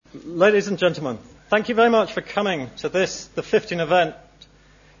Ladies and gentlemen, thank you very much for coming to this, the 15th event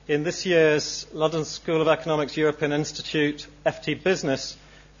in this year's London School of Economics European Institute FT Business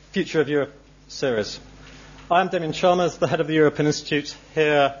Future of Europe series. I am Damien Chalmers, the head of the European Institute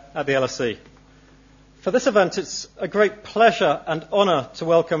here at the LSE. For this event, it's a great pleasure and honour to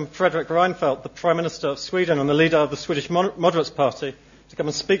welcome Fredrik Reinfeldt, the Prime Minister of Sweden and the leader of the Swedish Moderates Party, to come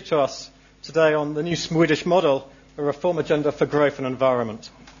and speak to us today on the new Swedish model, a reform agenda for growth and environment.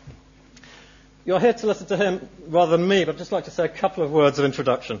 You're here to listen to him rather than me, but I'd just like to say a couple of words of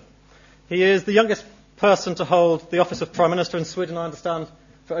introduction. He is the youngest person to hold the office of Prime Minister in Sweden, I understand,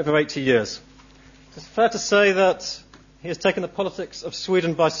 for over 80 years. It's fair to say that he has taken the politics of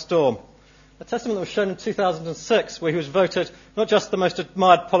Sweden by storm. A testament that was shown in 2006, where he was voted not just the most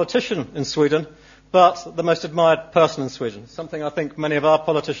admired politician in Sweden, but the most admired person in Sweden, something I think many of our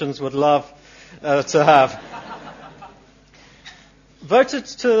politicians would love to have. Voted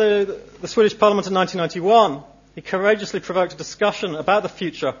to the Swedish Parliament in 1991, he courageously provoked a discussion about the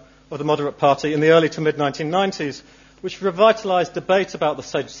future of the Moderate Party in the early to mid-1990s, which revitalised debate about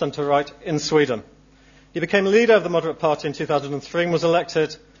the centre-right in Sweden. He became leader of the Moderate Party in 2003 and was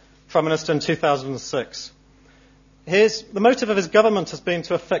elected Prime Minister in 2006. The motive of his government has been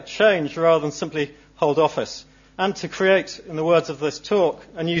to effect change rather than simply hold office, and to create, in the words of this talk,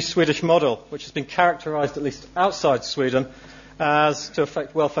 a new Swedish model, which has been characterised, at least outside Sweden, as to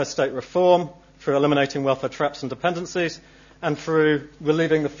effect welfare state reform through eliminating welfare traps and dependencies and through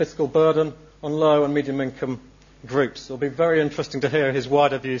relieving the fiscal burden on low and medium income groups. It will be very interesting to hear his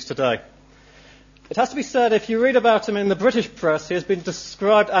wider views today. It has to be said, if you read about him in the British press, he has been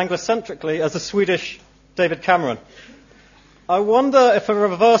described anglocentrically as a Swedish David Cameron. I wonder if a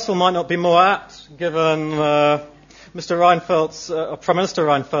reversal might not be more apt, given Mr. Reinfeldt's, Prime Minister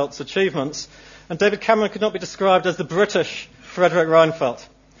Reinfeldt's achievements, and David Cameron could not be described as the British Fredrik Reinfeldt.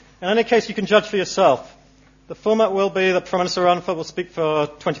 In any case, you can judge for yourself. The format will be that Prime Minister Reinfeldt will speak for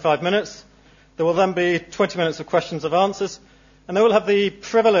 25 minutes. There will then be 20 minutes of questions and answers. And they will have the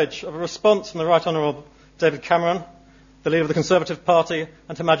privilege of a response from the Right Honourable David Cameron, the leader of the Conservative Party,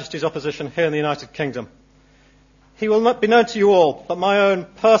 and Her Majesty's opposition here in the United Kingdom. He will not be known to you all, but my own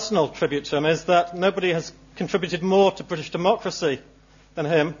personal tribute to him is that nobody has contributed more to British democracy than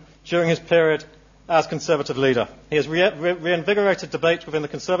him during his period as Conservative leader. He has reinvigorated debate within the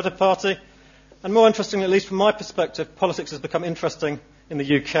Conservative Party, and more interestingly, at least from my perspective, politics has become interesting in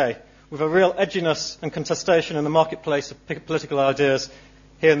the UK, with a real edginess and contestation in the marketplace of political ideas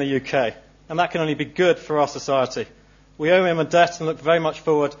here in the UK. And that can only be good for our society. We owe him a debt and look very much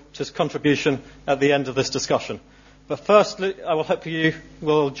forward to his contribution at the end of this discussion. But firstly, I will hope you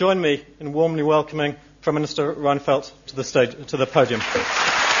will join me in warmly welcoming Prime Minister Reinfeldt to the podium.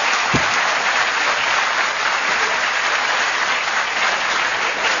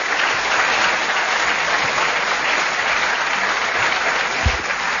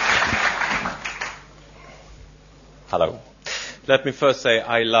 Hello. Let me first say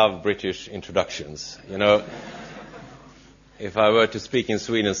I love British introductions. You know, if I were to speak in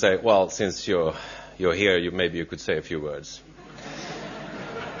Sweden and say, well, since you're here, maybe you could say a few words.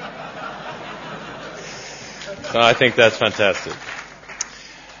 No, I think that's fantastic.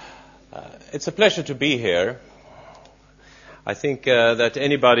 It's a pleasure to be here. I think that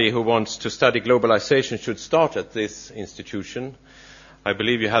anybody who wants to study globalization should start at this institution. I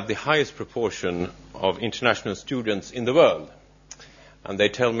believe you have the highest proportion of international students in the world, and they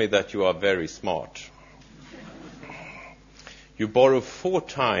tell me that you are very smart. You borrow 4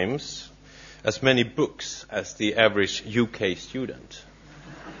 times as many books as the average UK student.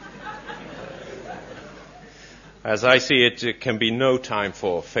 As I see it, it can be no time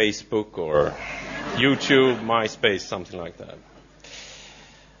for Facebook or YouTube, MySpace, something like that.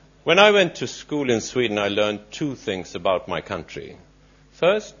 When I went to school in Sweden, I learned 2 things about my country.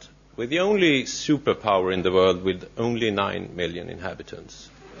 First, we're the only superpower in the world with only 9 million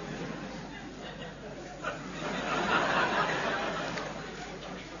inhabitants.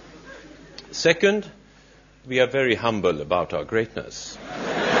 Second, we are very humble about our greatness.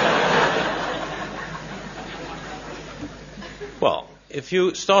 Well, if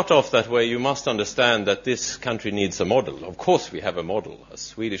you start off that way, you must understand that this country needs a model. Of course we have a model, a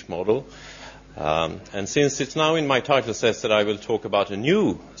Swedish model. And since it's now in my title says that I will talk about a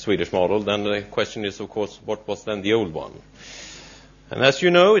new Swedish model, then the question is, of course, what was then the old one? And as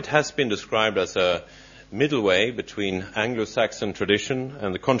you know, it has been described as a middle way between Anglo-Saxon tradition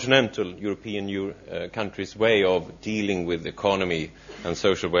and the continental European countries' way of dealing with economy and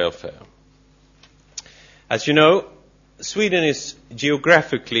social welfare. As you know, Sweden is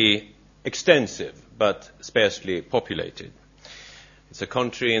geographically extensive but sparsely populated. It's a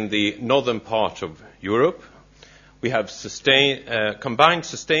country in the northern part of Europe. We have combined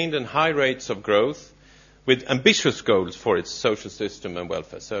sustained and high rates of growth with ambitious goals for its social system and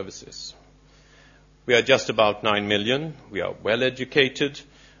welfare services. We are just about 9 million. We are well educated,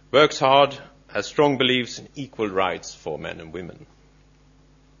 works hard, has strong beliefs in equal rights for men and women.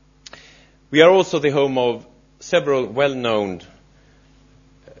 We are also the home of several well-known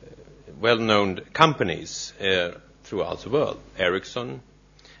companies throughout the world. Ericsson,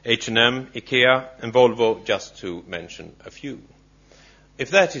 H&M, IKEA and Volvo, just to mention a few.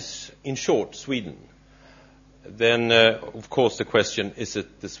 If that is, in short, Sweden, then, of course, the question, is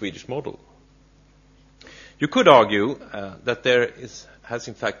it the Swedish model? You could argue that there has,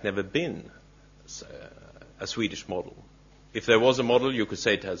 in fact, never been a Swedish model. If there was a model, you could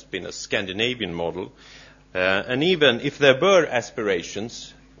say it has been a Scandinavian model. And even if there were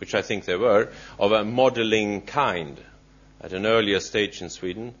aspirations, which I think there were, of a modeling kind at an earlier stage in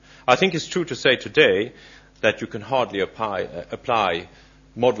Sweden, I think it's true to say today that you can hardly apply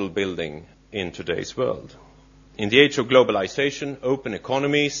model building in today's world. In the age of globalization, open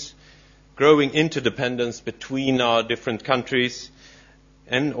economies, growing interdependence between our different countries,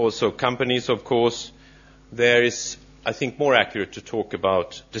 and also companies, of course, there is, I think, more accurate to talk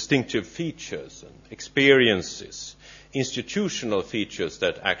about distinctive features and experiences, institutional features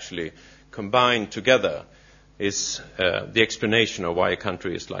that actually combine together is the explanation of why a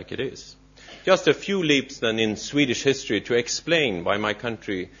country is like it is. Just a few leaps then in Swedish history to explain why my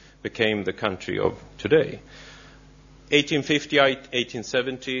country became the country of today. 1850,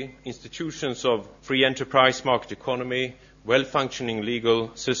 1870, institutions of free enterprise, market economy, well-functioning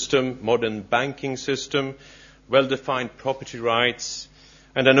legal system, modern banking system, well-defined property rights,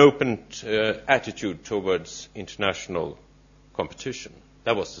 and an open attitude towards international competition.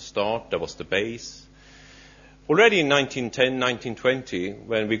 That was the start, that was the base. Already in 1910, 1920,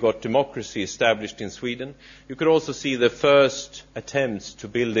 when we got democracy established in Sweden, you could also see the first attempts to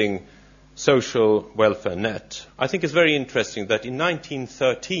building social welfare net. I think it's very interesting that in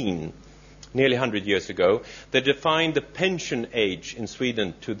 1913, nearly 100 years ago, they defined the pension age in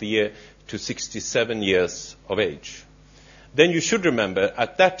Sweden to 67 years of age. Then you should remember,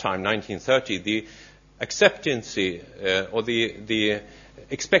 at that time, 1930, the acceptancy or the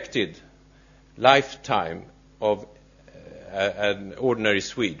expected lifetime of an ordinary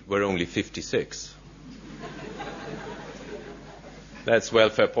Swede were only 56. That's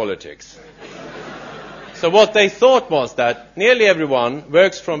welfare politics. So what they thought was that nearly everyone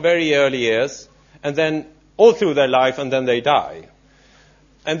works from very early years and then all through their life and then they die.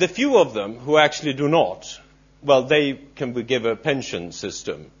 And the few of them who actually do not, well, they can be given a pension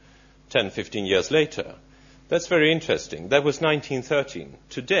system 10, 15 years later. That's very interesting. That was 1913.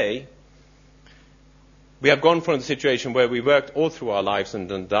 Today, we have gone from the situation where we worked all through our lives and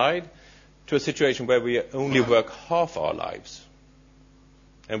then died to a situation where we only work half our lives.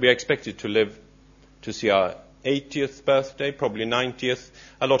 And we are expected to live to see our 80th birthday, probably 90th.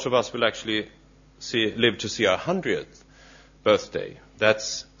 A lot of us will actually live to see our 100th birthday.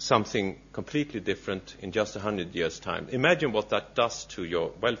 That's something completely different in just 100 years' time. Imagine what that does to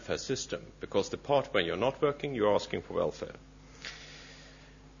your welfare system, because the part when you're not working, you're asking for welfare.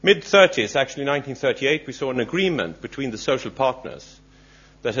 Mid-30s, actually 1938, we saw an agreement between the social partners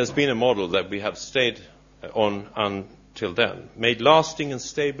that has been a model that we have stayed on until then, made lasting and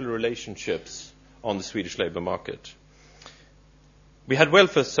stable relationships on the Swedish labour market. We had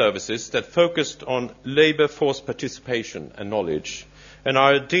welfare services that focused on labour force participation and knowledge, and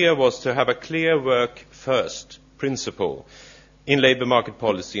our idea was to have a clear work first principle in labour market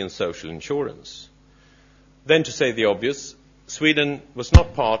policy and social insurance. Then, to say the obvious, Sweden was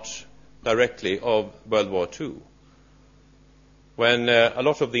not part directly of World War II. When a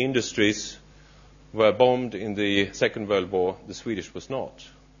lot of the industries were bombed in the Second World War, the Swedish was not.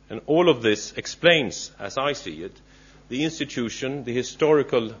 And all of this explains, as I see it, the institution, the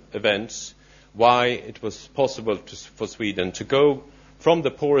historical events, why it was possible for Sweden to go from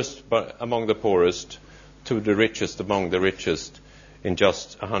the poorest among the poorest to the richest among the richest in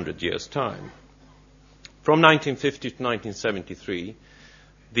just 100 years' time. From 1950 to 1973,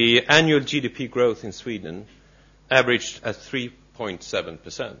 the annual GDP growth in Sweden averaged at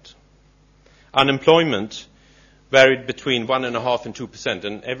 3.7%. Unemployment varied between 1.5% and 2%,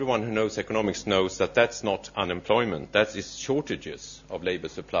 and everyone who knows economics knows that that's not unemployment. That is shortages of labor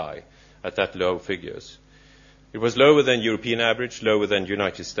supply at that low figures. It was lower than European average, lower than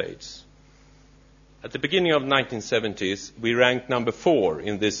United States. At the beginning of the 1970s, we ranked number 4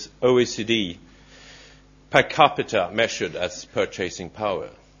 in this OECD per capita measured as purchasing power.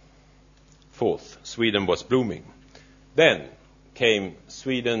 4th, Sweden was blooming. Then came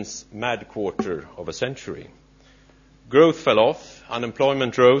Sweden's mad quarter of a century. Growth fell off,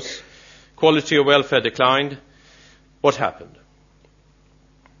 unemployment rose, quality of welfare declined. What happened?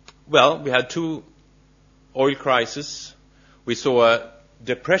 Well, we had two oil crises. We saw a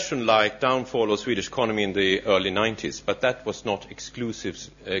depression-like downfall of Swedish economy in the early 90s, but that was not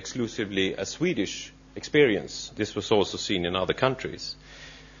exclusively a Swedish experience. This was also seen in other countries.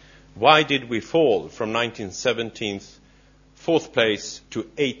 Why did we fall from 1917's fourth place to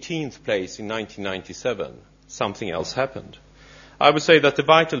 18th place in 1997? Something else happened. I would say that the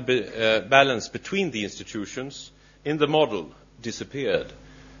vital balance between the institutions in the model disappeared,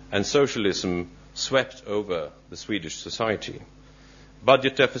 and socialism swept over the Swedish society.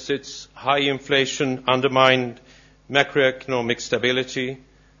 Budget deficits, high inflation undermined macroeconomic stability.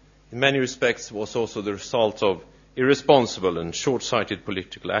 In many respects was also the result of irresponsible and short-sighted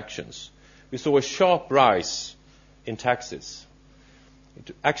political actions. We saw a sharp rise in taxes.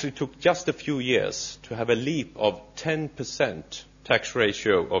 It actually took just a few years to have a leap of 10% tax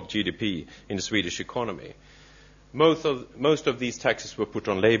ratio of GDP in the Swedish economy. Most of these taxes were put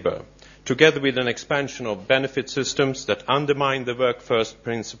on labor, together with an expansion of benefit systems that undermined the work-first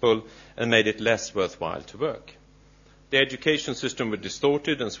principle and made it less worthwhile to work. The education system was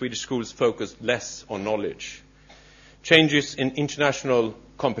distorted and Swedish schools focused less on knowledge. Changes in international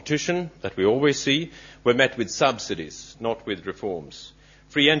competition that we always see were met with subsidies, not with reforms.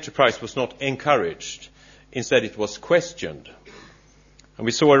 Free enterprise was not encouraged. Instead, it was questioned. And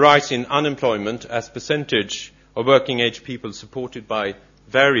we saw a rise in unemployment as percentage of working-age people supported by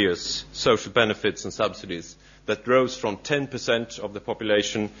various social benefits and subsidies that rose from 10% of the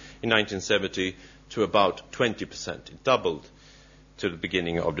population in 1970 to about 20%. It doubled to the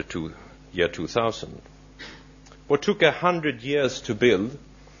beginning of the year 2000. What took 100 years to build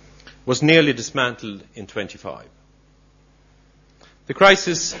was nearly dismantled in 25. The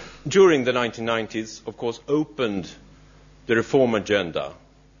crisis during the 1990s, of course, opened the reform agenda.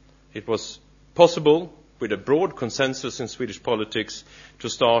 It was possible, with a broad consensus in Swedish politics, to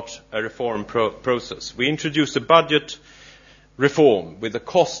start a reform process. We introduced a budget reform with a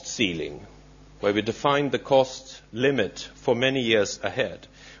cost ceiling, where we defined the cost limit for many years ahead.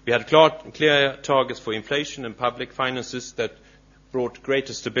 We had clear targets for inflation and public finances that brought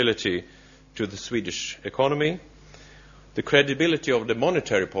greater stability to the Swedish economy. The credibility of the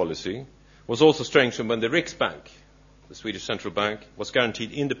monetary policy was also strengthened when the Riksbank, the Swedish central bank, was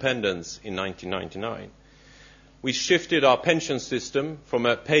guaranteed independence in 1999. We shifted our pension system from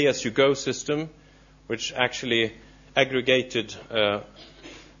a pay-as-you-go system, which actually aggregated a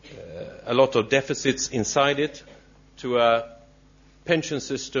lot of deficits inside it, to a pension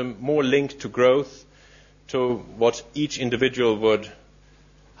system more linked to growth, to what each individual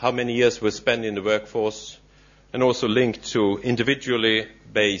how many years would spend in the workforce, and also linked to individually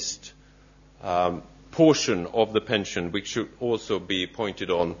based portion of the pension, which should also be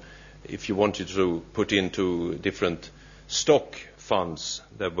pointed on if you wanted to put into different stock funds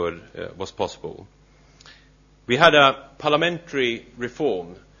that was possible. We had a parliamentary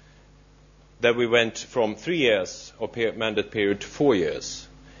reform that we went from 3 years of mandate period to 4 years,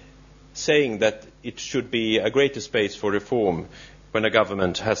 saying that it should be a greater space for reform when a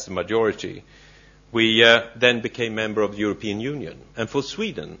government has the majority. We then became member of the European Union. And for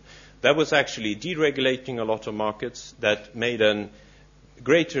Sweden, that was actually deregulating a lot of markets that made a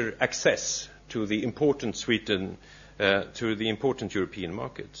greater access to the important to the important European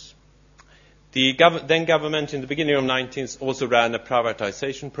markets. The then government in the beginning of the 1990s also ran a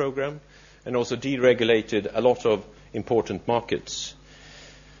privatization program and also deregulated a lot of important markets.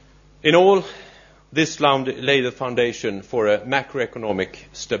 In all, this laid the foundation for a macroeconomic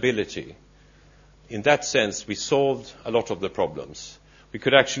stability. In that sense, we solved a lot of the problems. We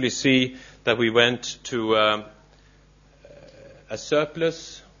could actually see that we went to a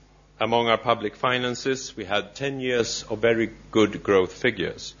surplus among our public finances. We had 10 years of very good growth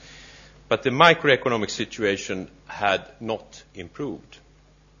figures. But the microeconomic situation had not improved.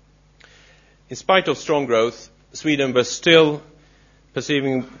 In spite of strong growth, Sweden was still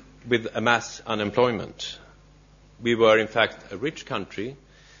perceiving with a mass unemployment. We were, in fact, a rich country,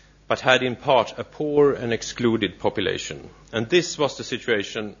 but had in part a poor and excluded population. And this was the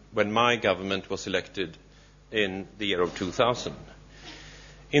situation when my government was elected in the year of 2000.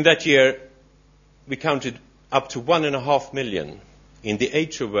 In that year, we counted up to 1.5 million in the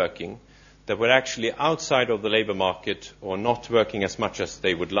age of working that were actually outside of the labor market or not working as much as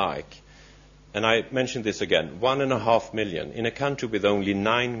they would like. And I mention this again, 1.5 million in a country with only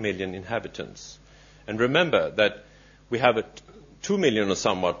 9 million inhabitants. And remember that we have 2 million or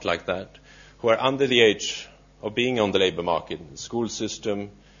somewhat like that who are under the age of being on the labour market, school system,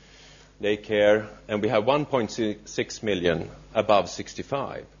 daycare, and we have 1.6 million above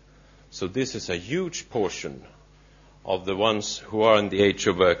 65. So this is a huge portion of the ones who are in the age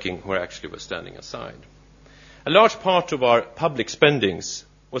of working who actually were standing aside. A large part of our public spendings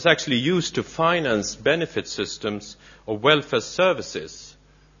was actually used to finance benefit systems of welfare services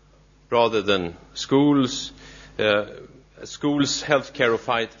rather than schools, healthcare, or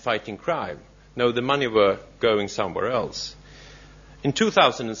fighting crime. No, the money were going somewhere else. In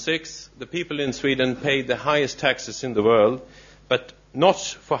 2006, the people in Sweden paid the highest taxes in the world, but not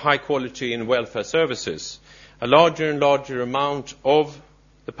for high quality in welfare services. A larger and larger amount of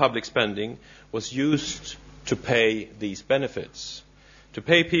the public spending was used to pay these benefits, to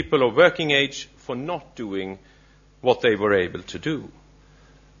pay people of working age for not doing what they were able to do.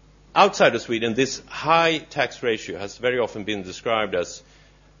 Outside of Sweden, this high tax ratio has very often been described as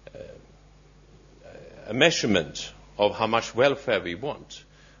a measurement of how much welfare we want.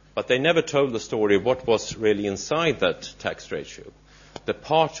 But they never told the story of what was really inside that tax ratio. The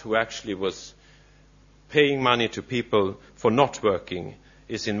part who actually was paying money to people for not working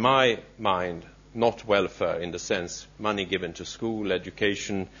is, in my mind, not welfare in the sense money given to school,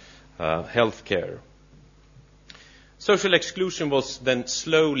 education, healthcare. Social exclusion was then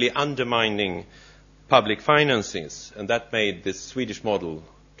slowly undermining public finances, and that made this Swedish model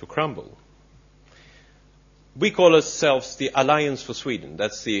to crumble. We call ourselves the Alliance for Sweden.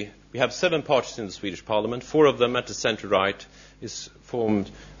 We have 7 parties in the Swedish Parliament. 4 of them at the centre-right is formed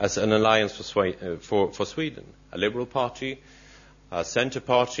as an alliance for Sweden. A Liberal Party, a Centre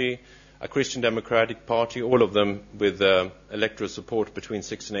Party, a Christian Democratic Party, all of them with electoral support between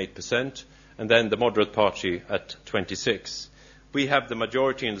 6 and 8%, and then the Moderate Party at 26%. We have the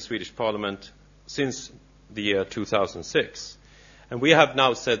majority in the Swedish Parliament since the year 2006. And we have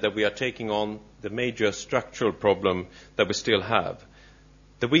now said that we are taking on the major structural problem that we still have.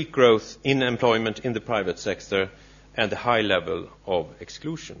 The weak growth in employment in the private sector and the high level of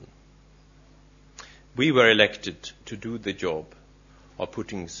exclusion. We were elected to do the job of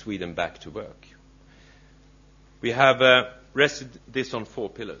putting Sweden back to work. We have rested this on 4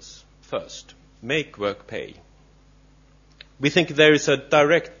 pillars. First, make work pay. We think there is a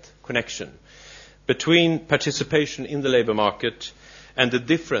direct connection between participation in the labour market and the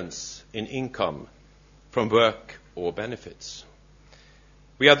difference in income from work or benefits.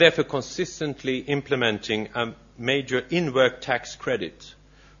 We are therefore consistently implementing a major in-work tax credit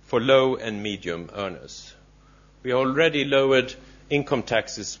for low and medium earners. We already lowered income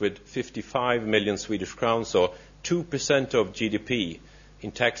taxes with 55 million Swedish crowns, or 2% of GDP,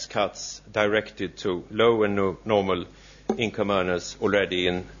 in tax cuts directed to low and normal income earners already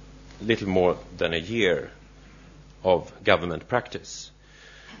in little more than a year of government practice.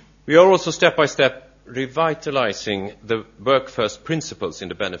 We are also step by step revitalizing the work first principles in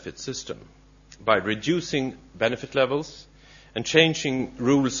the benefit system by reducing benefit levels and changing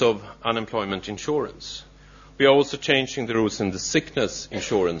rules of unemployment insurance. We are also changing the rules in the sickness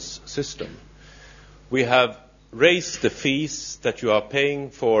insurance system. We have raised the fees that you are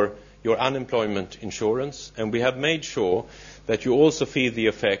paying for your unemployment insurance, and we have made sure that you also feel the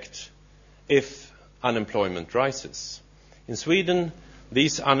effect if unemployment rises. In Sweden,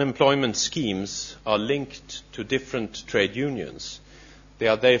 these unemployment schemes are linked to different trade unions. They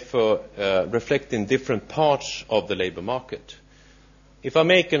are therefore reflecting different parts of the labour market. If I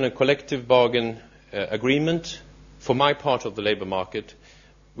make a collective bargain agreement for my part of the labour market,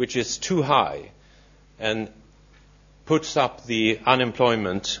 which is too high and puts up the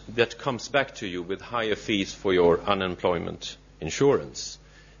unemployment, that comes back to you with higher fees for your unemployment insurance.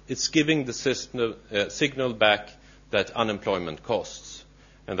 It's giving the signal back that unemployment costs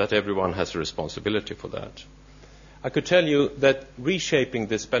and that everyone has a responsibility for that. I could tell you that reshaping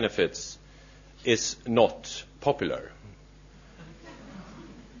these benefits is not popular.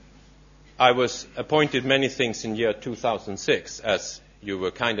 I was appointed many things in year 2006, as you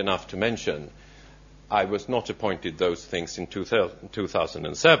were kind enough to mention. I was not appointed those things in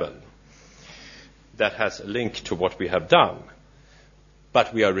 2007. That has a link to what we have done.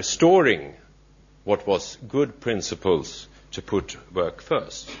 But we are restoring what was good principles to put work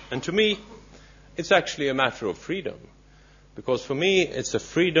first. And to me, it's actually a matter of freedom. Because for me, it's a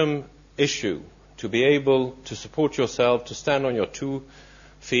freedom issue to be able to support yourself, to stand on your 2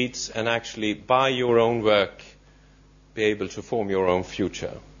 feet and actually buy your own work, be able to form your own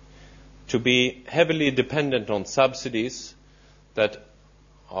future. To be heavily dependent on subsidies that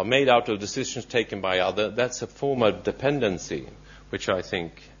are made out of decisions taken by others, that's a form of dependency, which I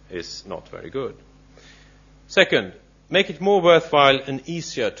think is not very good. Second, make it more worthwhile and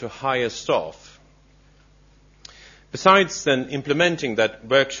easier to hire staff. Besides then implementing that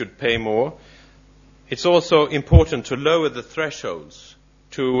work should pay more, it's also important to lower the thresholds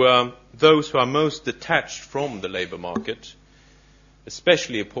to those who are most detached from the labour market,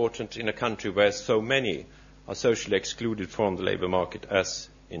 especially important in a country where so many are socially excluded from the labour market as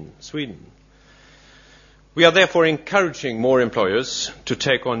in Sweden. We are therefore encouraging more employers to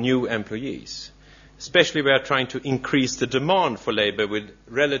take on new employees. Especially we are trying to increase the demand for labour with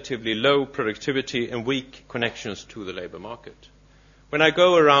relatively low productivity and weak connections to the labour market. When I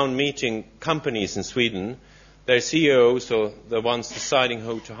go around meeting companies in Sweden, their CEOs, or the ones deciding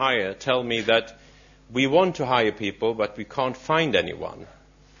who to hire, tell me that we want to hire people, but we can't find anyone.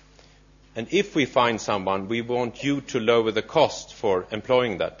 And if we find someone, we want you to lower the cost for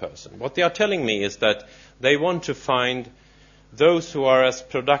employing that person. What they are telling me is that they want to find those who are as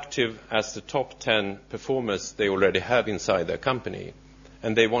productive as the top 10 performers they already have inside their company.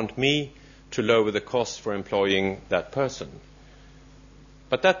 And they want me to lower the cost for employing that person.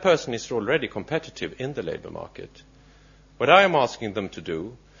 But that person is already competitive in the labour market. What I am asking them to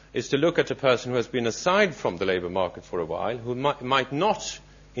do is to look at a person who has been aside from the labour market for a while, who might not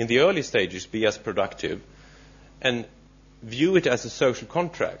in the early stages be as productive, and view it as a social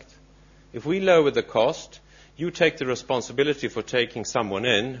contract. If we lower the cost, you take the responsibility for taking someone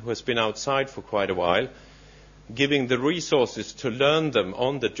in who has been outside for quite a while, giving the resources to learn them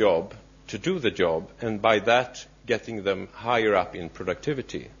on the job, to do the job, and by that getting them higher up in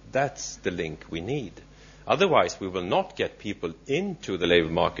productivity. That's the link we need. Otherwise, we will not get people into the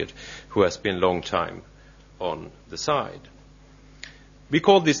labour market who has been a long time on the side. We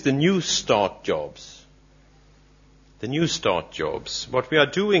call this the New Start jobs. The New Start jobs. What we are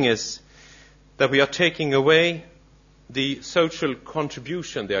doing is that we are taking away the social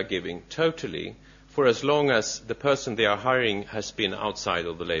contribution they are giving totally for as long as the person they are hiring has been outside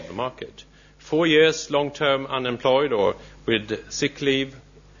of the labour market. 4 years long-term unemployed or with sick leave,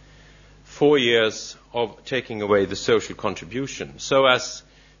 4 years of taking away the social contribution, so as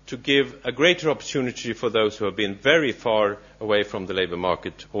to give a greater opportunity for those who have been very far away from the labour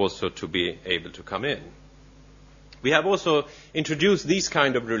market also to be able to come in. We have also introduced these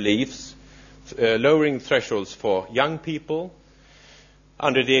kind of reliefs, lowering thresholds for young people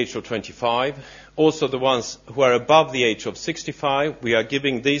under the age of 25, also the ones who are above the age of 65. We are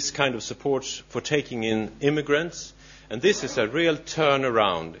giving these kind of supports for taking in immigrants, and this is a real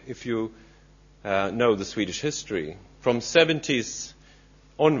turnaround if you know the Swedish history. From 70s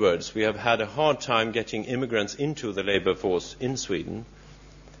onwards, we have had a hard time getting immigrants into the labour force in Sweden.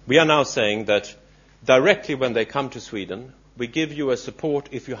 We are now saying that directly when they come to Sweden, we give you a support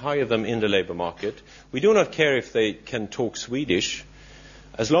if you hire them in the labour market. We do not care if they can talk Swedish.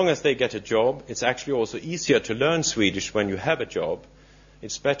 As long as they get a job, it's actually also easier to learn Swedish when you have a job.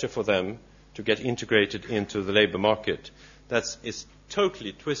 It's better for them to get integrated into the labour market. That is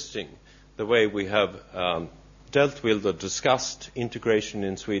totally twisting the way we have dealt with or discussed integration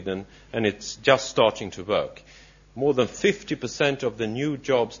in Sweden, and it's just starting to work. More than 50% of the new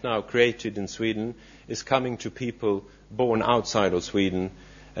jobs now created in Sweden is coming to people born outside of Sweden,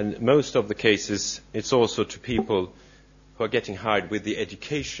 and most of the cases it's also to people who are getting hired with the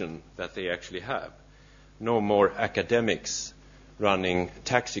education that they actually have. No more academics running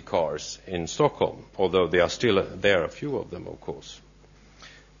taxi cars in Stockholm, although there are still there, a few of them, of course.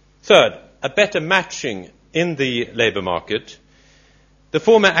 Third, a better matching in the labour market. The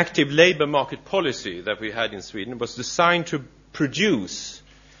former active labour market policy that we had in Sweden was designed to produce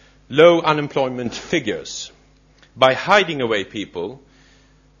low unemployment figures by hiding away people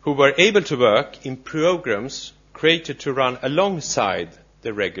who were able to work in programs created to run alongside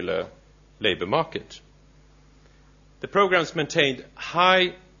the regular labour market. The programs maintained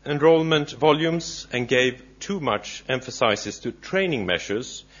high enrollment volumes and gave too much emphasis to training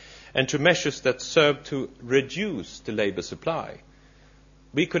measures and to measures that served to reduce the labour supply.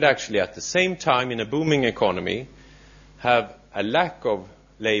 We could actually, at the same time, in a booming economy, have a lack of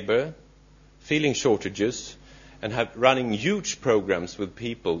labour, feeling shortages, and have running huge programs with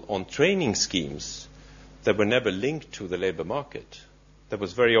people on training schemes that were never linked to the labour market. That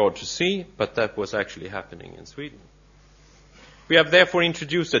was very odd to see, but that was actually happening in Sweden. We have therefore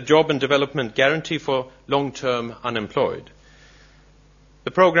introduced a job and development guarantee for long-term unemployed.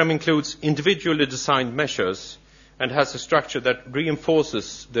 The program includes individually designed measures and has a structure that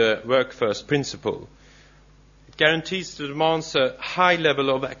reinforces the work-first principle. It guarantees the demands a high level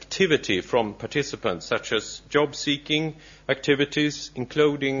of activity from participants, such as job-seeking activities,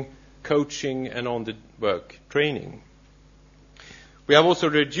 including coaching and on-the-work training. We have also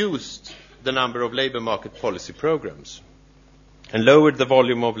reduced the number of labour market policy programs and lowered the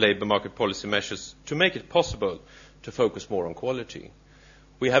volume of labour market policy measures to make it possible to focus more on quality.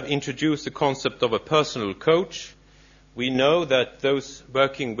 We have introduced the concept of a personal coach. We know that those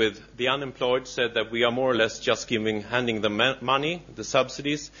working with the unemployed said that we are more or less just handing them money, the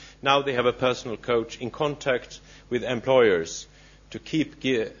subsidies. Now they have a personal coach in contact with employers to keep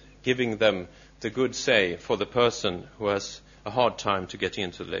giving them the good say for the person who has a hard time to get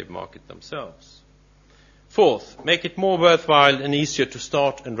into the labour market themselves. Fourth, make it more worthwhile and easier to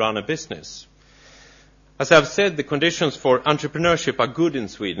start and run a business. As I've said, the conditions for entrepreneurship are good in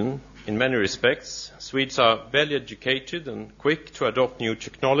Sweden in many respects. Swedes are well educated and quick to adopt new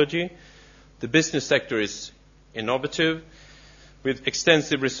technology. The business sector is innovative with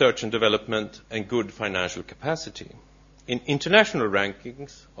extensive research and development and good financial capacity. In international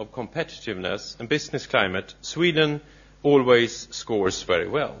rankings of competitiveness and business climate, Sweden always scores very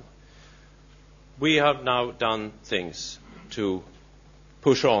well. We have now done things to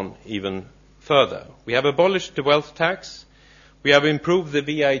push on even further. We have abolished the wealth tax. We have improved the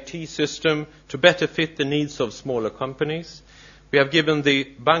VAT system to better fit the needs of smaller companies. We have given the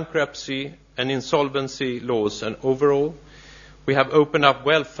bankruptcy and insolvency laws an overhaul. We have opened up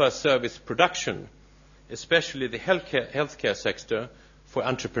welfare service production, especially the healthcare sector, for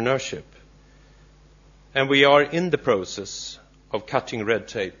entrepreneurship. And we are in the process of cutting red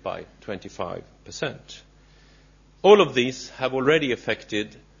tape by 25%. All of these have already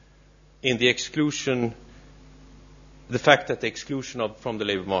affected in the exclusion, the fact that the exclusion from the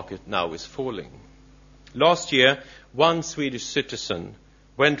labour market now is falling. Last year, 1 Swedish citizen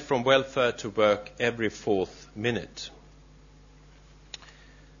went from welfare to work every 4th minute.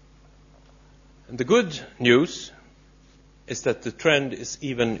 And the good news is that the trend is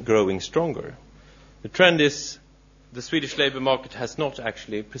even growing stronger. The trend is the Swedish labour market has not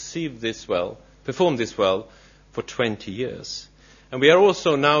actually performed this well for 20 years. And we are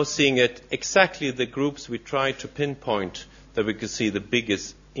also now seeing it exactly the groups we tried to pinpoint that we could see the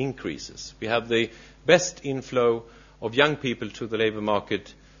biggest increases. We have the best inflow of young people to the labour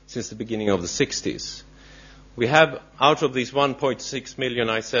market since the beginning of the 60s. We have, out of these 1.6 million,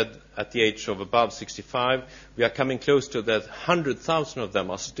 I said, at the age of above 65, we are coming close to that 100,000 of them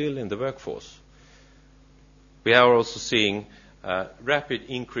are still in the workforce. We are also seeing a rapid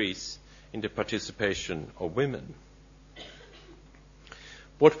increase in the participation of women.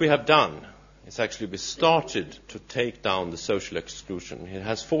 What we have done is actually we started to take down the social exclusion. It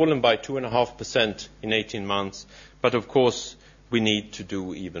has fallen by 2.5% in 18 months, but of course we need to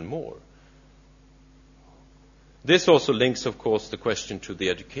do even more. This also links, of course, the question to the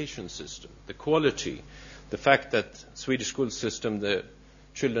education system, the quality, the fact that Swedish school system, the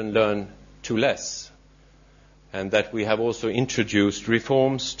children learn too less, and that we have also introduced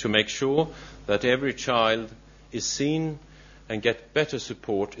reforms to make sure that every child is seen and get better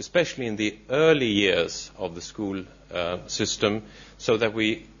support, especially in the early years of the school system, so that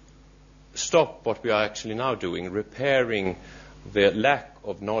we stop what we are actually now doing, repairing the lack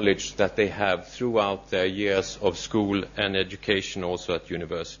of knowledge that they have throughout their years of school and education, also at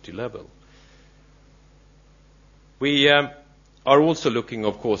university level. We are also looking,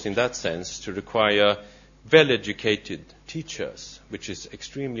 of course, in that sense, to require well-educated teachers, which is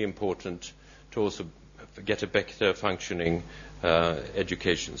extremely important to also get a better functioning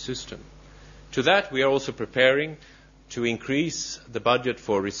education system. To that, we are also preparing to increase the budget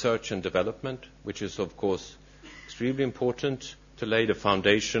for research and development, which is, of course, extremely important to lay the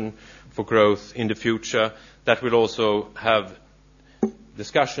foundation for growth in the future. That will also have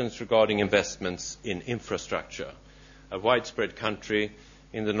discussions regarding investments in infrastructure. A widespread country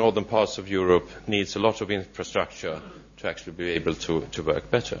in the northern parts of Europe needs a lot of infrastructure to actually be able to work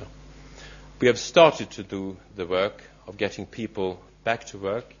better. We have started to do the work of getting people back to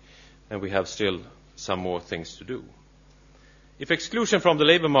work, and we have still some more things to do. If exclusion from the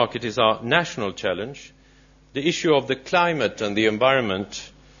labour market is our national challenge, the issue of the climate and the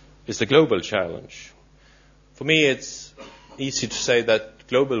environment is a global challenge. For me, it's easy to say that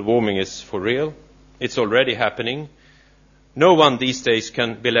global warming is for real. It's already happening. No one these days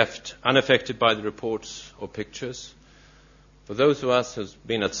can be left unaffected by the reports or pictures. For those of us who have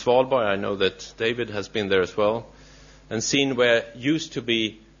been at Svalbard, I know that David has been there as well, and seen where used to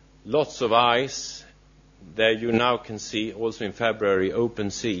be lots of ice, there you now can see, also in February,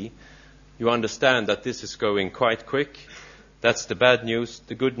 open sea. You understand that this is going quite quick. That's the bad news.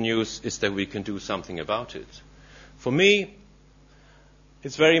 The good news is that we can do something about it. For me,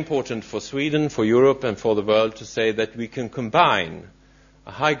 it's very important for Sweden, for Europe, and for the world to say that we can combine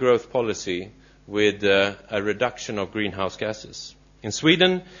a high growth policy with a reduction of greenhouse gases. In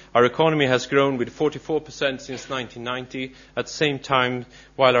Sweden, our economy has grown with 44% since 1990, at the same time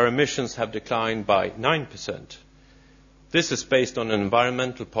while our emissions have declined by 9%. This is based on an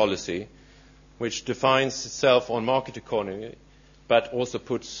environmental policy which defines itself on market economy, but also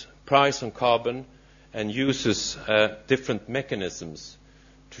puts price on carbon and uses different mechanisms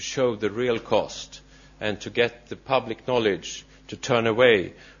to show the real cost and to get the public knowledge to turn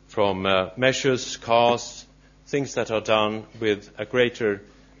away from measures, costs, things that are done with a greater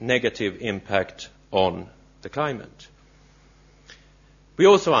negative impact on the climate. We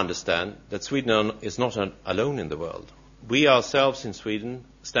also understand that Sweden is not alone in the world. We ourselves in Sweden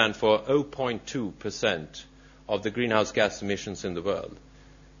stand for 0.2% of the greenhouse gas emissions in the world.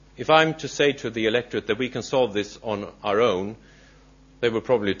 If I'm to say to the electorate that we can solve this on our own, they will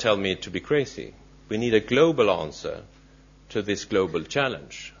probably tell me to be crazy. We need a global answer to this global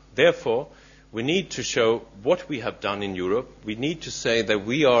challenge. Therefore, we need to show what we have done in Europe. We need to say that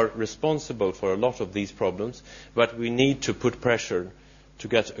we are responsible for a lot of these problems, but we need to put pressure to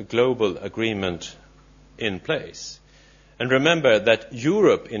get a global agreement in place. And remember that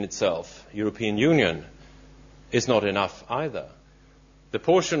Europe in itself, European Union, is not enough either. The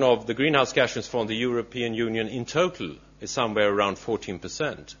portion of the greenhouse gases from the European Union in total is somewhere around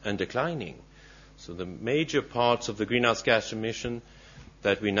 14% and declining. So the major parts of the greenhouse gas emission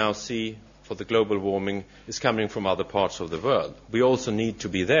that we now see for the global warming is coming from other parts of the world. We also need to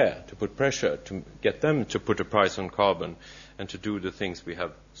be there to put pressure, to get them to put a price on carbon and to do the things we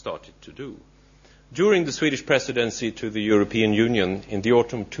have started to do. During the Swedish presidency to the European Union in the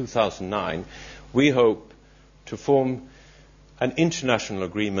autumn 2009, we hope to form an international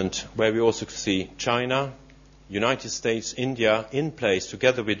agreement where we also see China, United States, India in place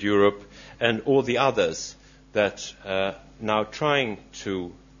together with Europe and all the others that are now trying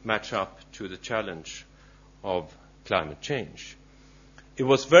to match up to the challenge of climate change. It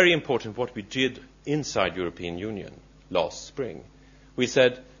was very important what we did inside European Union last spring. We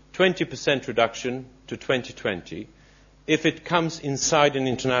said 20% reduction to 2020. If it comes inside an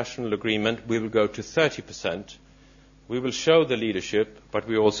international agreement, we will go to 30%. We will show the leadership, but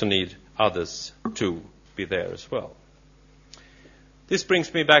we also need others to be there as well. This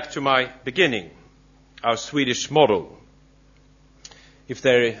brings me back to my beginning, our Swedish model. If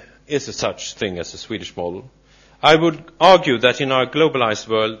there is a such thing as a Swedish model, I would argue that in our globalized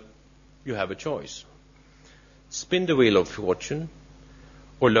world, you have a choice. Spin the wheel of fortune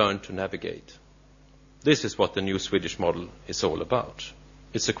or learn to navigate. This is what the new Swedish model is all about.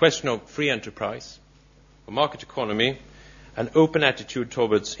 It's a question of free enterprise, a market economy, an open attitude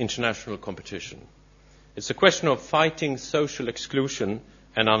towards international competition. It's a question of fighting social exclusion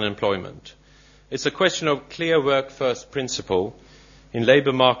and unemployment. It's a question of clear work-first principle in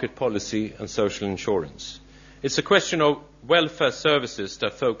labour market policy and social insurance. It's a question of welfare services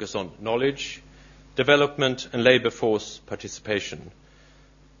that focus on knowledge, development and labour force participation.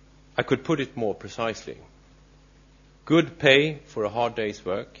 I could put it more precisely. Good pay for a hard day's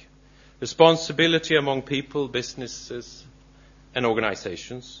work, responsibility among people, businesses and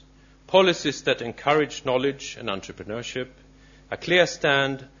organizations, policies that encourage knowledge and entrepreneurship, a clear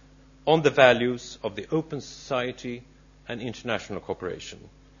stand on the values of the open society and international cooperation.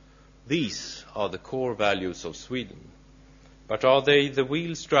 These are the core values of Sweden. But are they the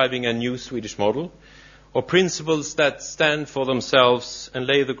wheels driving a new Swedish model, or principles that stand for themselves and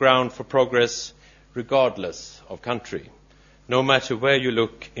lay the ground for progress regardless of country, no matter where you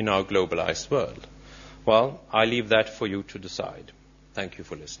look in our globalized world? Well, I leave that for you to decide. Thank you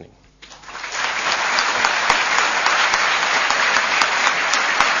for listening.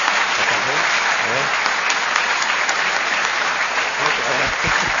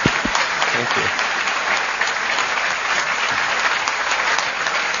 Thank you.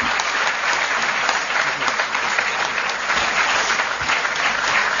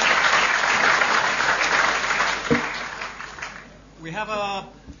 We have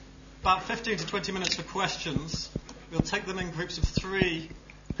about 15 to 20 minutes for questions. We'll take them in groups of 3.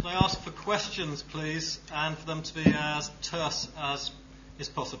 Can I ask for questions, please, and for them to be as terse as is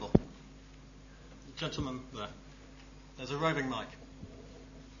possible? The gentleman there. There's a roving mic.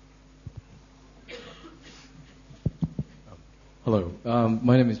 Hello,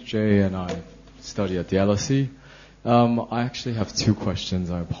 my name is Jay and I study at the LSE. I actually have 2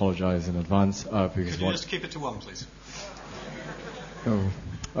 questions. I apologize in advance. Because could you just keep it to 1, please? Oh,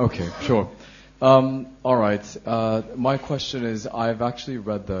 okay, sure. All right. My question is, I've actually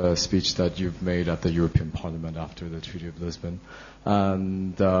read the speech that you've made at the European Parliament after the Treaty of Lisbon,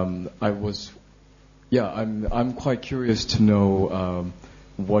 and I'm quite curious to know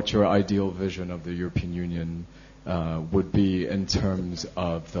what your ideal vision of the European Union would be in terms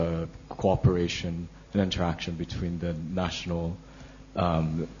of the cooperation and interaction between the national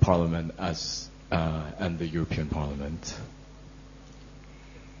parliament as and the European Parliament?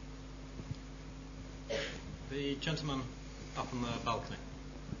 The gentleman up on the balcony.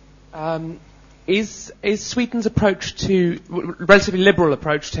 Is Sweden's relatively liberal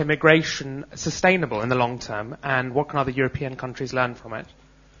approach to immigration sustainable in the long term, and what can other European countries learn from it?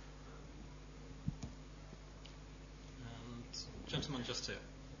 And gentleman just here.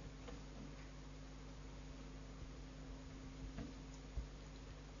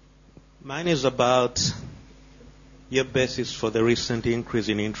 Mine is about your basis for the recent increase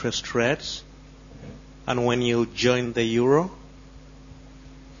in interest rates and when you joined the euro.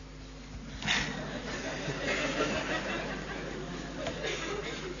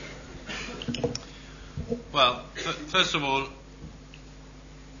 Well, first of all,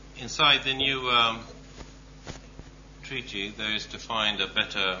 inside the new treaty, there is defined a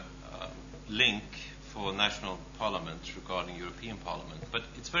better link for national parliaments regarding European Parliament. But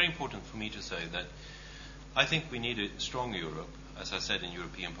it's very important for me to say that I think we need a strong Europe, as I said in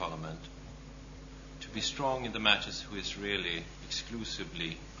European Parliament, to be strong in the matters who is really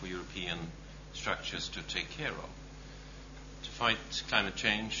exclusively for European structures to take care of. To fight climate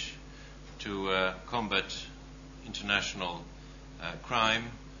change, to combat international crime,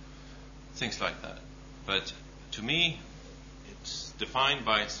 things like that. But to me, it's defined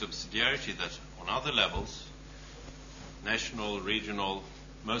by subsidiarity that on other levels, national, regional,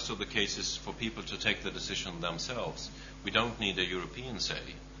 most of the cases for people to take the decision themselves, we don't need a European say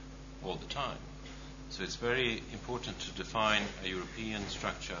all the time. So it's very important to define a European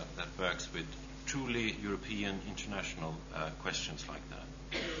structure that works with truly European international questions like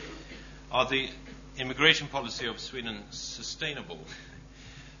that. Are the immigration policy of Sweden sustainable?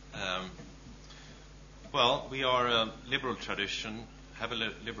 Well, we are a liberal tradition, have a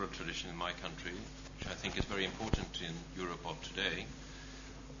liberal tradition in my country, which I think is very important in Europe of today.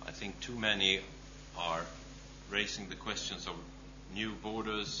 I think too many are raising the questions of new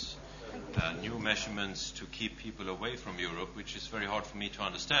borders, new measurements to keep people away from Europe, which is very hard for me to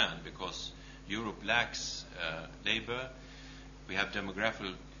understand because Europe lacks labor. We have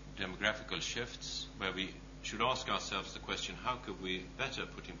demographical shifts where we should ask ourselves the question, how could we better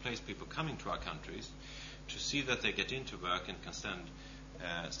put in place people coming to our countries to see that they get into work and can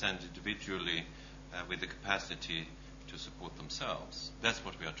stand individually with the capacity to support themselves. That's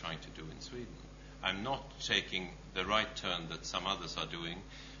what we are trying to do in Sweden. I'm not taking the right turn that some others are doing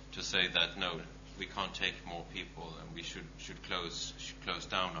to say that, no, we can't take more people and we should close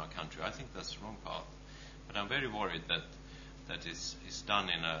down our country. I think that's the wrong path. But I'm very worried that is done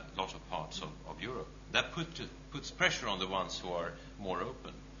in a lot of parts of Europe. That puts pressure on the ones who are more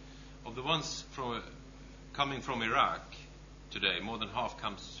open. Of the ones coming from Iraq today, more than half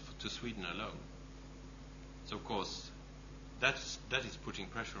comes to Sweden alone. So of course, that is putting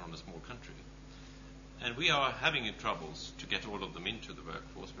pressure on a small country. And we are having troubles to get all of them into the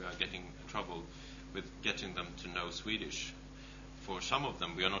workforce. We are getting trouble with getting them to know Swedish. For some of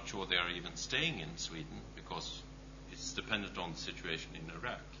them, we are not sure they are even staying in Sweden because it's dependent on the situation in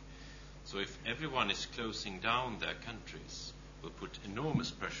Iraq. So if everyone is closing down their countries, we'll put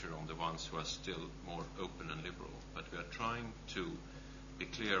enormous pressure on the ones who are still more open and liberal. But we are trying to be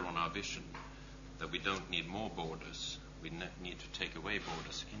clear on our vision that we don't need more borders. We need to take away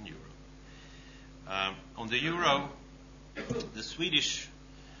borders in Europe. On the euro, the Swedish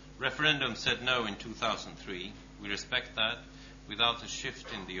referendum said no in 2003. We respect that. Without a shift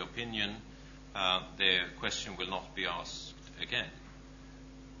in the opinion, the question will not be asked again.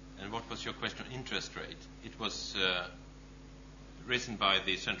 And what was your question? Interest rate. It was risen by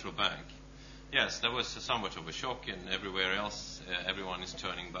the central bank. Yes, that was somewhat of a shock, and everywhere else, everyone is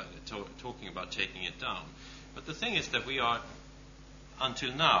talking about taking it down. But the thing is that we are,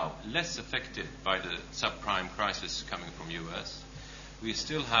 until now, less affected by the subprime crisis coming from US. We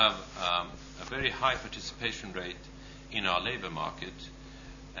still have a very high participation rate in our labor market,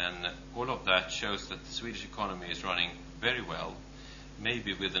 and all of that shows that the Swedish economy is running very well,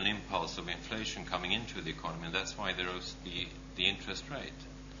 maybe with an impulse of inflation coming into the economy, and that's why there is the interest rate.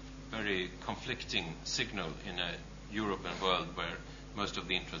 Very conflicting signal in a Europe and world where most of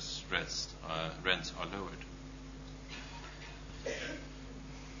the interest rents are lowered.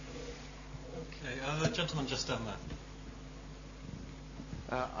 Okay, the gentleman just down there.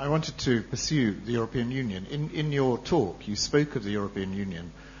 I wanted to pursue the European Union. In your talk, you spoke of the European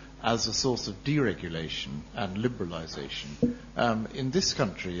Union as a source of deregulation and liberalisation. In this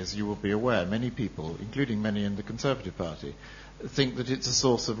country, as you will be aware, many people, including many in the Conservative Party, think that it's a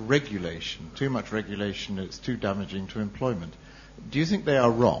source of regulation. Too much regulation, it's too damaging to employment. Do you think they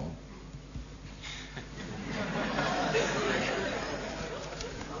are wrong?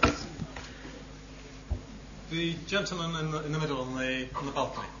 The gentleman in the middle on the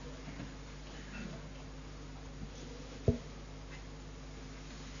balcony.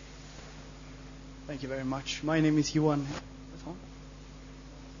 Thank you very much. My name is Johan.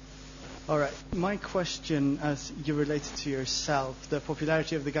 All right. My question, as you related to yourself, the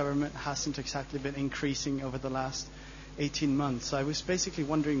popularity of the government hasn't exactly been increasing over the last 18 months. So I was basically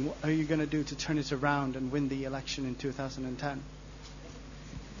wondering, what are you going to do to turn it around and win the election in 2010?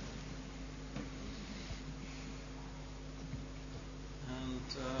 And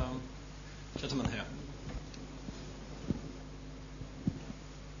gentleman here.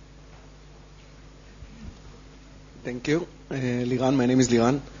 Thank you. Liran, my name is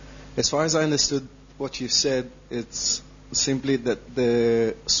Liran. As far as I understood what you said, it's simply that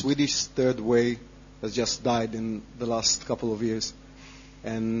the Swedish third way has just died in the last couple of years.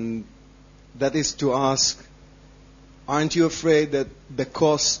 And that is to ask, aren't you afraid that the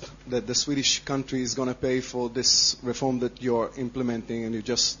cost that the Swedish country is going to pay for this reform that you're implementing and you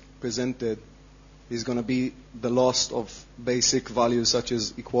just presented is going to be the loss of basic values such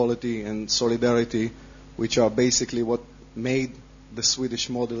as equality and solidarity, which are basically what made the Swedish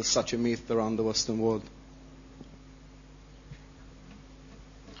model such a myth around the Western world?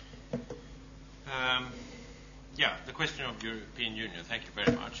 Yeah, the question of European Union. Thank you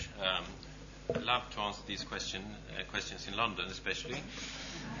very much. I love to answer these questions in London, especially.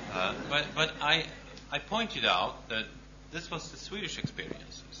 But I pointed out that this was the Swedish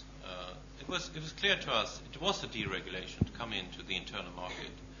experiences. It was clear to us it was a deregulation to come into the internal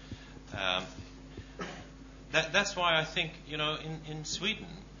market. That's why I think, in Sweden,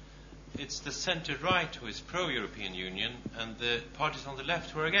 it's the centre-right who is pro-European Union and the parties on the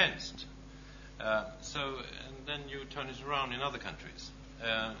left who are against. And then you turn it around in other countries.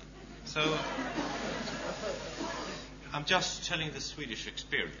 So I'm just telling the Swedish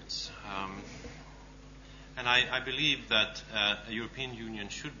experience. And I believe that a European Union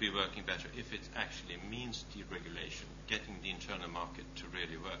should be working better if it actually means deregulation, getting the internal market to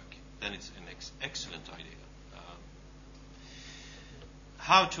really work. Then it's an excellent idea.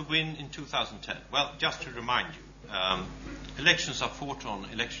 How to win in 2010? Well, just to remind you, elections are fought on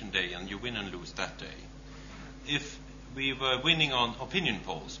election day and you win and lose that day. If we were winning on opinion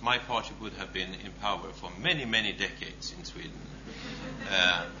polls, my party would have been in power for many, many decades in Sweden.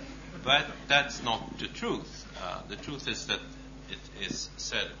 But that's not the truth. The truth is that it is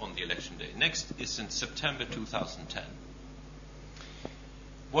said on the election day. Next is in September 2010.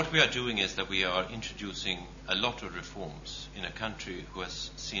 What we are doing is that we are introducing a lot of reforms in a country who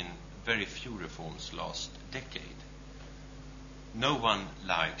has seen very few reforms last decade. No one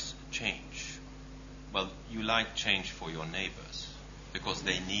likes change. Well, you like change for your neighbors because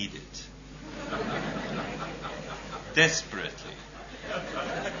they need it desperately.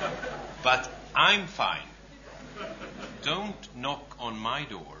 But I'm fine. Don't knock on my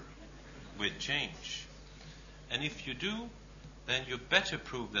door with change. And if you do, then you better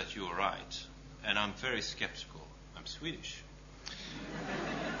prove that you're right. And I'm very skeptical. I'm Swedish.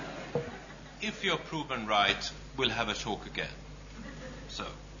 If you're proven right, we'll have a talk again. So,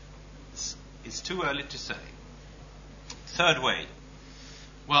 it's too early to say. Third way.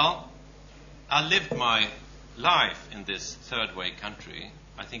 Well, I lived my life in this third way country.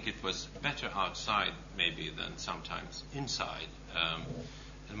 I think it was better outside maybe than sometimes inside.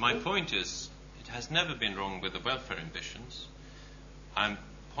 And my point is, it has never been wrong with the welfare ambitions. I'm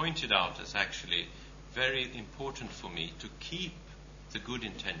pointed out as actually very important for me to keep the good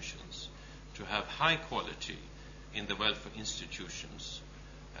intentions, to have high quality in the welfare institutions,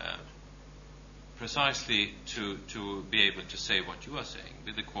 precisely to be able to say what you are saying,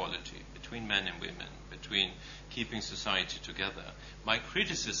 with equality between men and women, between keeping society together. My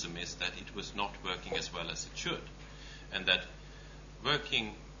criticism is that it was not working as well as it should, and that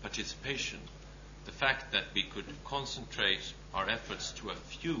working participation, the fact that we could concentrate our efforts to a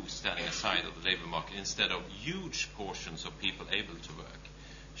few standing aside of the labour market instead of huge portions of people able to work,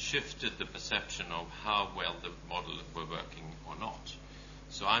 shifted the perception of how well the model were working or not.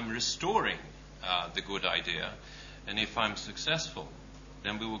 So I'm restoring the good idea, and if I'm successful,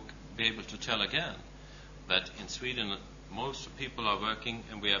 then we will be able to tell again that in Sweden most people are working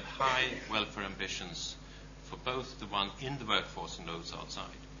and we have high welfare ambitions for both the one in the workforce and those outside.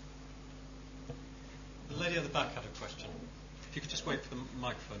 The lady at the back had a question. If you could just wait for the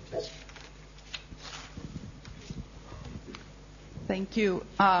microphone, please. Thank you.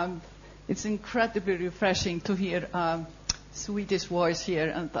 It's incredibly refreshing to hear Swedish voice here,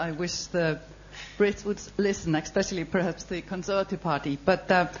 and I wish the Brits would listen, especially perhaps the Conservative Party. But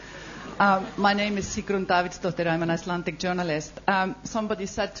my name is Sigrun Davidsdottir. I'm an Icelandic journalist. Somebody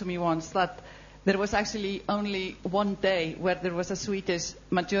said to me once that there was actually only one day where there was a Swedish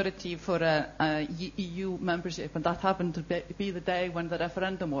majority for a EU membership, and that happened to be the day when the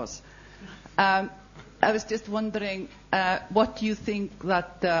referendum was. I was just wondering what you think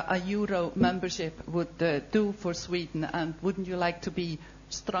that a Euro membership would do for Sweden, and wouldn't you like to be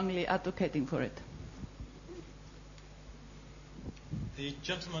strongly advocating for it? The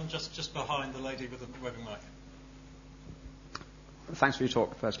gentleman just behind the lady with the waving mic. Thanks for your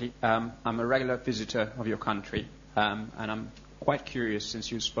talk, firstly. I'm a regular visitor of your country, and I'm quite curious,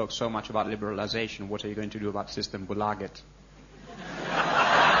 since you spoke so much about liberalization, what are you going to do about Systembolaget?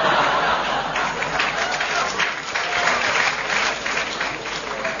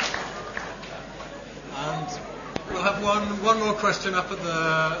 And we'll have one more question up on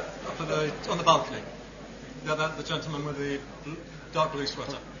the balcony. The gentleman with the dark blue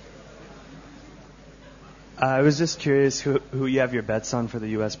sweater. I was just curious who you have your bets on for the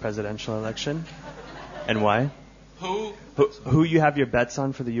U.S. presidential election, and why. Who you have your bets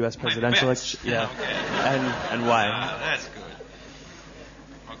on for the U.S. presidential election? Yeah, okay. And why? That's good.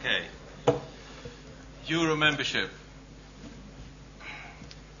 Okay. Euro membership.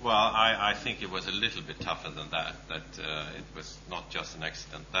 Well, I think it was a little bit tougher than that. That it was not just an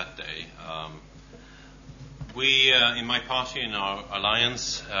accident that day. We, in my party, in our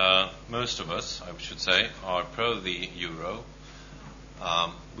alliance, most of us, I should say, are pro the euro.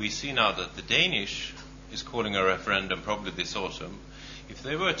 We see now that the Danish is calling a referendum probably this autumn. If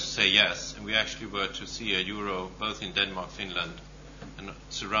they were to say yes, and we actually were to see a euro both in Denmark, Finland, and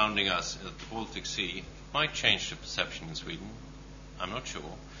surrounding us at the Baltic Sea, it might change the perception in Sweden. I'm not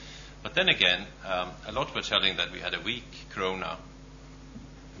sure. But then again, a lot were telling that we had a weak krona,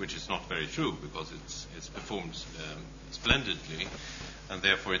 which is not very true, because it's performed splendidly, and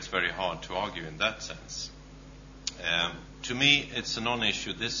therefore it's very hard to argue in that sense. To me, it's a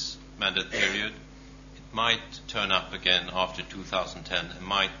non-issue this mandate period. It might turn up again after 2010 and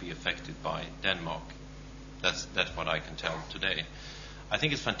might be affected by Denmark. That's what I can tell today. I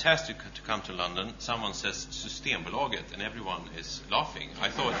think it's fantastic to come to London. Someone says Systembolaget, and everyone is laughing. I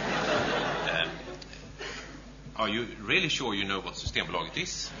thought, are you really sure you know what Systembolaget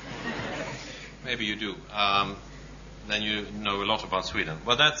is? Maybe you do. Then you know a lot about Sweden.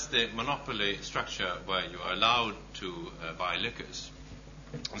 Well, that's the monopoly structure where you are allowed to buy liquors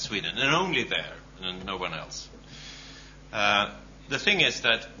in Sweden, and only there, and no one else. The thing is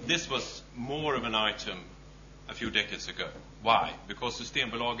that this was more of an item a few decades ago. Why? Because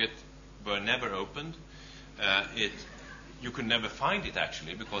Systembolaget were never opened. You could never find it,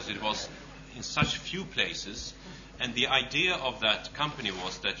 actually, because it was in such few places. And the idea of that company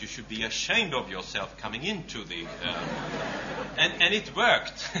was that you should be ashamed of yourself coming into the... and it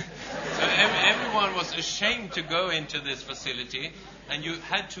worked. So everyone was ashamed to go into this facility, and you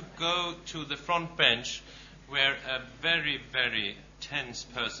had to go to the front bench where a very, very tense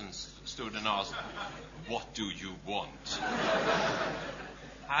person stood and asked, "What do you want?"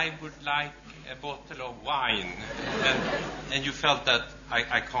 "I would like a bottle of wine." And you felt that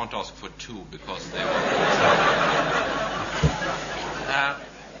I can't ask for two because they were...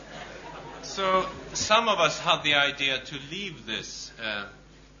 So some of us had the idea to leave this,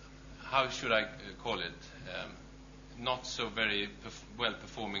 how should I call it, not so very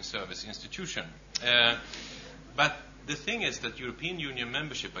well-performing service institution. But the thing is that European Union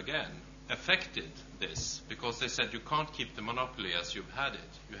membership, again, affected this, because they said you can't keep the monopoly as you've had it.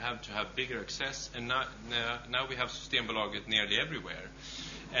 You have to have bigger access, and now we have Systembolaget nearly everywhere.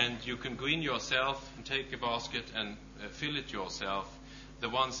 And you can go in yourself and take a basket and fill it yourself. The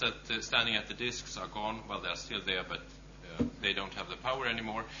ones that standing at the discs are gone. Well, they're still there, but they don't have the power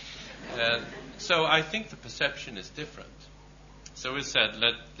anymore. So I think the perception is different. So we said,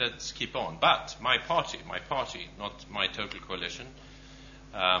 let's keep on. But my party, not my total coalition,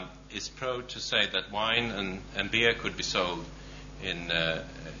 is proud to say that wine and beer could be sold in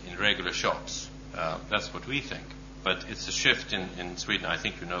regular shops. That's what we think. But it's a shift in Sweden. I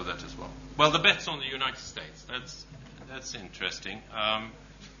think you know that as well. Well, the bet's on the United States. That's interesting.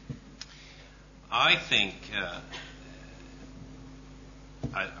 I think.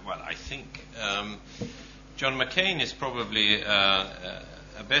 I think John McCain is probably a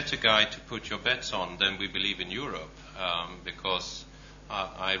better guy to put your bets on than we believe in Europe, because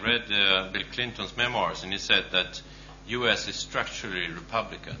I read Bill Clinton's memoirs, and he said that U.S. is structurally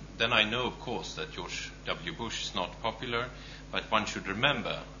Republican. Then I know, of course, that George W. Bush is not popular, but one should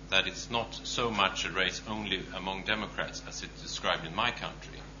remember that it's not so much a race only among Democrats as it's described in my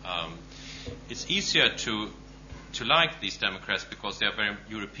country. It's easier to like these Democrats because they are very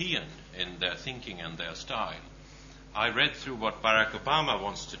European in their thinking and their style. I read through what Barack Obama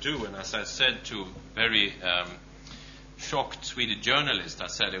wants to do, and as I said to very shocked Swedish journalist, I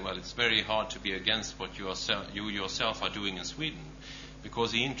said, well, it's very hard to be against what you yourself are doing in Sweden,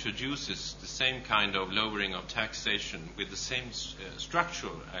 because he introduces the same kind of lowering of taxation with the same structure,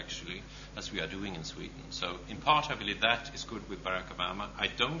 actually, as we are doing in Sweden. So in part, I believe that is good with Barack Obama. I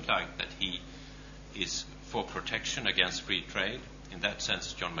don't like that he is for protection against free trade. In that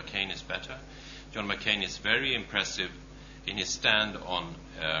sense, John McCain is better. John McCain is very impressive in his stand on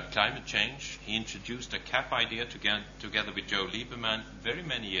climate change. He introduced a cap idea together with Joe Lieberman very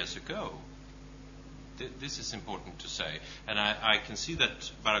many years ago. This is important to say. And I can see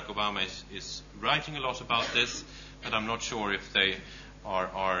that Barack Obama is writing a lot about this, but I'm not sure if they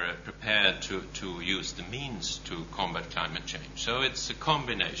are prepared to use the means to combat climate change. So it's a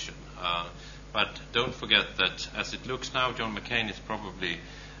combination. But don't forget that as it looks now, John McCain is probably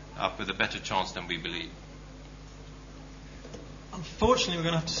up with a better chance than we believe. Unfortunately, we're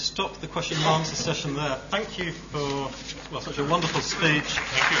going to have to stop the question and answer session there. Thank you for such a wonderful speech.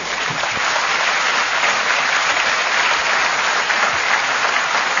 Thank you.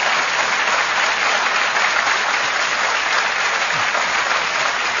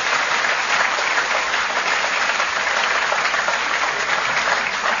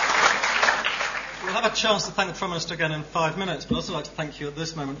 We'll have a chance to thank the Prime Minister again in 5 minutes, but I'd also like to thank you at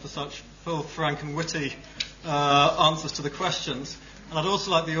this moment for such full, frank and witty answers to the questions. And I'd also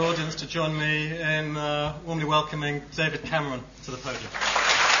like the audience to join me in warmly welcoming David Cameron to the podium.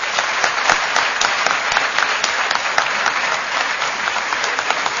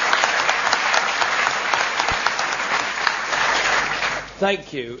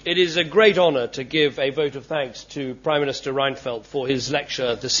 Thank you. It is a great honour to give a vote of thanks to Prime Minister Reinfeldt for his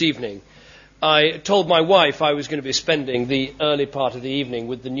lecture this evening. I told my wife I was going to be spending the early part of the evening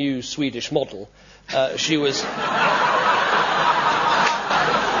with the new Swedish model. She was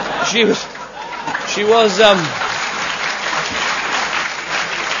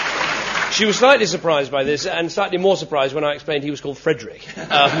slightly surprised by this, and slightly more surprised when I explained he was called Fredrik.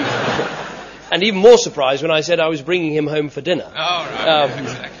 And even more surprised when I said I was bringing him home for dinner.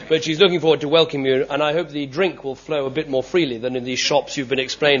 Exactly. But she's looking forward to welcoming you, and I hope the drink will flow a bit more freely than in these shops you've been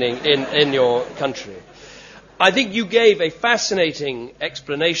explaining in your country. I think you gave a fascinating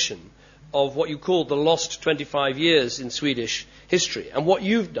explanation of what you called the lost 25 years in Swedish history and what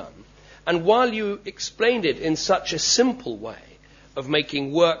you've done. And while you explained it in such a simple way of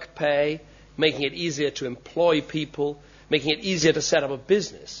making work pay, making it easier to employ people, making it easier to set up a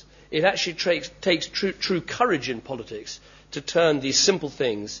business, it actually takes true courage in politics to turn these simple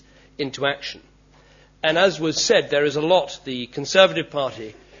things into action. And as was said, there is a lot the Conservative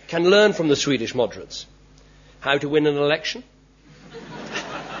Party can learn from the Swedish moderates. How to win an election.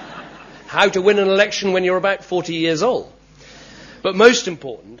 How to win an election when you're about 40 years old. But most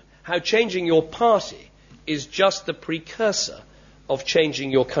important, how changing your party is just the precursor of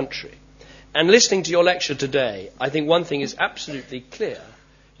changing your country. And listening to your lecture today, I think one thing is absolutely clear.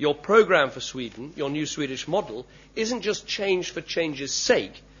 Your programme for Sweden, your new Swedish model, isn't just change for change's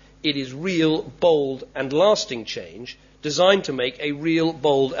sake. It is real, bold and lasting change designed to make a real,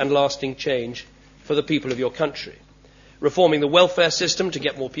 bold and lasting change for the people of your country. Reforming the welfare system to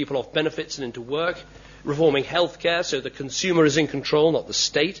get more people off benefits and into work. Reforming healthcare so the consumer is in control, not the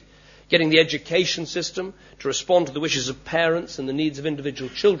state. Getting the education system to respond to the wishes of parents and the needs of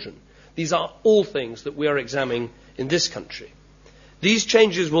individual children. These are all things that we are examining in this country. These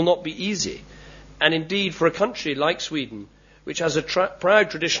changes will not be easy, and indeed for a country like Sweden, which has a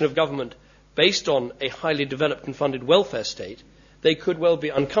proud tradition of government based on a highly developed and funded welfare state, they could well be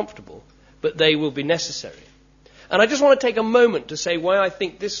uncomfortable, but they will be necessary. And I just want to take a moment to say why I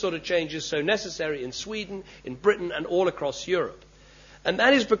think this sort of change is so necessary in Sweden, in Britain and all across Europe. And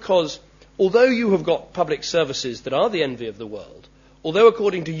that is because although you have got public services that are the envy of the world, although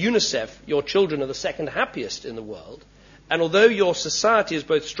according to UNICEF your children are the second happiest in the world, and although your society is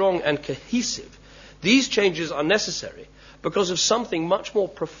both strong and cohesive, these changes are necessary because of something much more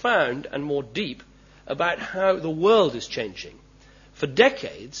profound and more deep about how the world is changing. For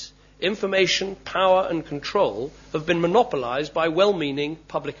decades, information, power and control have been monopolized by well-meaning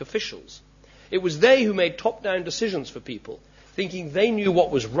public officials. It was they who made top-down decisions for people, thinking they knew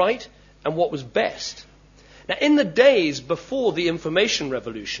what was right and what was best. Now, in the days before the information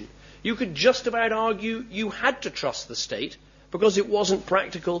revolution, you could just about argue you had to trust the state because it wasn't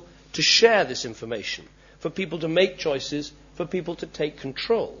practical to share this information, for people to make choices, for people to take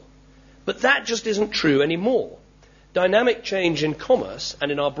control. But that just isn't true anymore. Dynamic change in commerce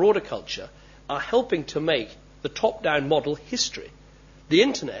and in our broader culture are helping to make the top-down model history. The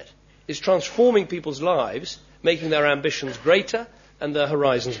internet is transforming people's lives making their ambitions greater and their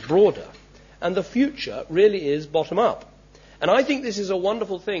horizons broader. And the future really is bottom-up. And I think this is a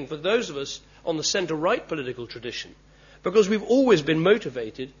wonderful thing for those of us on the centre-right political tradition, because we've always been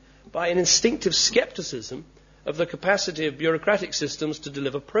motivated by an instinctive scepticism of the capacity of bureaucratic systems to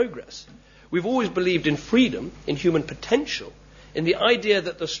deliver progress. We've always believed in freedom, in human potential, in the idea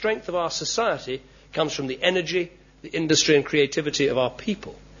that the strength of our society comes from the energy, the industry and creativity of our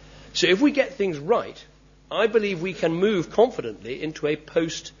people. So if we get things right, I believe we can move confidently into a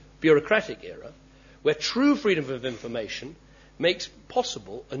post-bureaucratic era where true freedom of information makes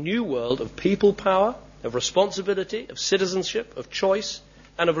possible a new world of people power, of responsibility, of citizenship, of choice,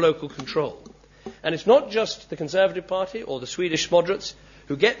 and of local control. And it's not just the Conservative Party or the Swedish moderates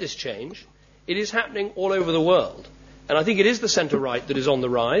who get this change. It is happening all over the world. And I think it is the centre-right that is on the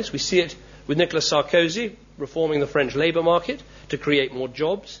rise. We see it with Nicolas Sarkozy reforming the French labour market to create more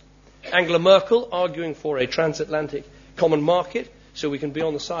jobs. Angela Merkel arguing for a transatlantic common market so we can be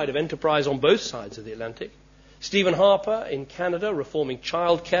on the side of enterprise on both sides of the Atlantic. Stephen Harper in Canada reforming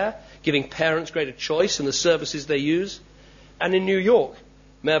childcare, giving parents greater choice in the services they use. And in New York,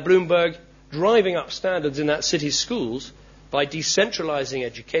 Mayor Bloomberg driving up standards in that city's schools by decentralizing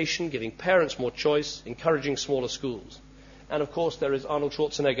education, giving parents more choice, encouraging smaller schools. And of course there is Arnold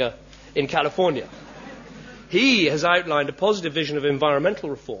Schwarzenegger in California. He has outlined a positive vision of environmental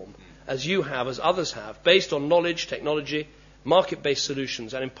reform, as you have, as others have, based on knowledge, technology, market-based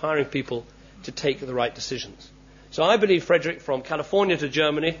solutions, and empowering people to take the right decisions. So I believe, Fredrik, from California to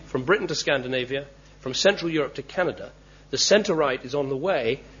Germany, from Britain to Scandinavia, from Central Europe to Canada, the centre-right is on the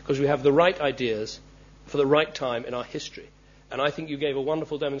way because we have the right ideas for the right time in our history. And I think you gave a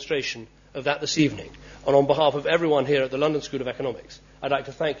wonderful demonstration of that this evening. And on behalf of everyone here at the London School of Economics, I'd like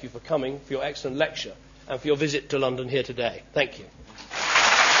to thank you for coming, for your excellent lecture, and for your visit to London here today. Thank you.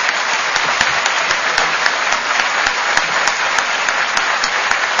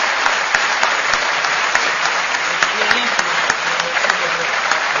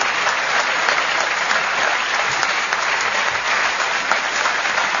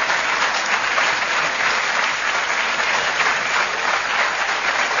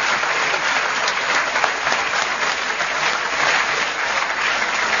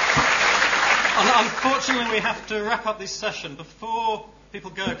 Unfortunately, we have to wrap up this session. Before people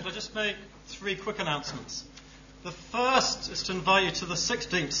go, could I just make 3 quick announcements? The first is to invite you to the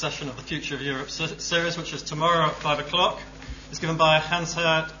 16th session of the Future of Europe series, which is tomorrow at 5 o'clock. It's given by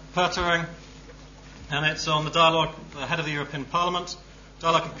Hans-Gert Pöttering, and it's on the dialogue, the head of the European Parliament,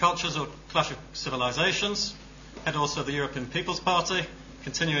 dialogue of cultures or clash of civilizations, head also of the European People's Party,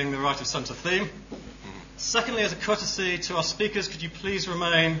 continuing the right of centre theme. Secondly, as a courtesy to our speakers, could you please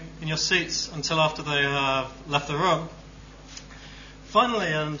remain in your seats until after they have left the room? Finally,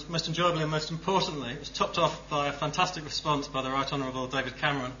 and most enjoyably and most importantly, it was topped off by a fantastic response by the Right Honourable David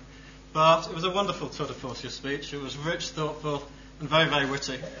Cameron. But it was a wonderful tour de force, your speech. It was rich, thoughtful, and very, very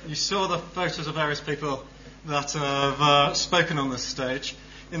witty. You saw the photos of various people that have spoken on this stage.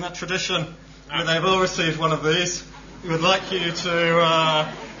 In that tradition, they've all received one of these. We would like you to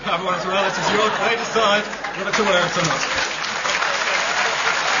have one as well. It is yours. They decide whether to wear it or not.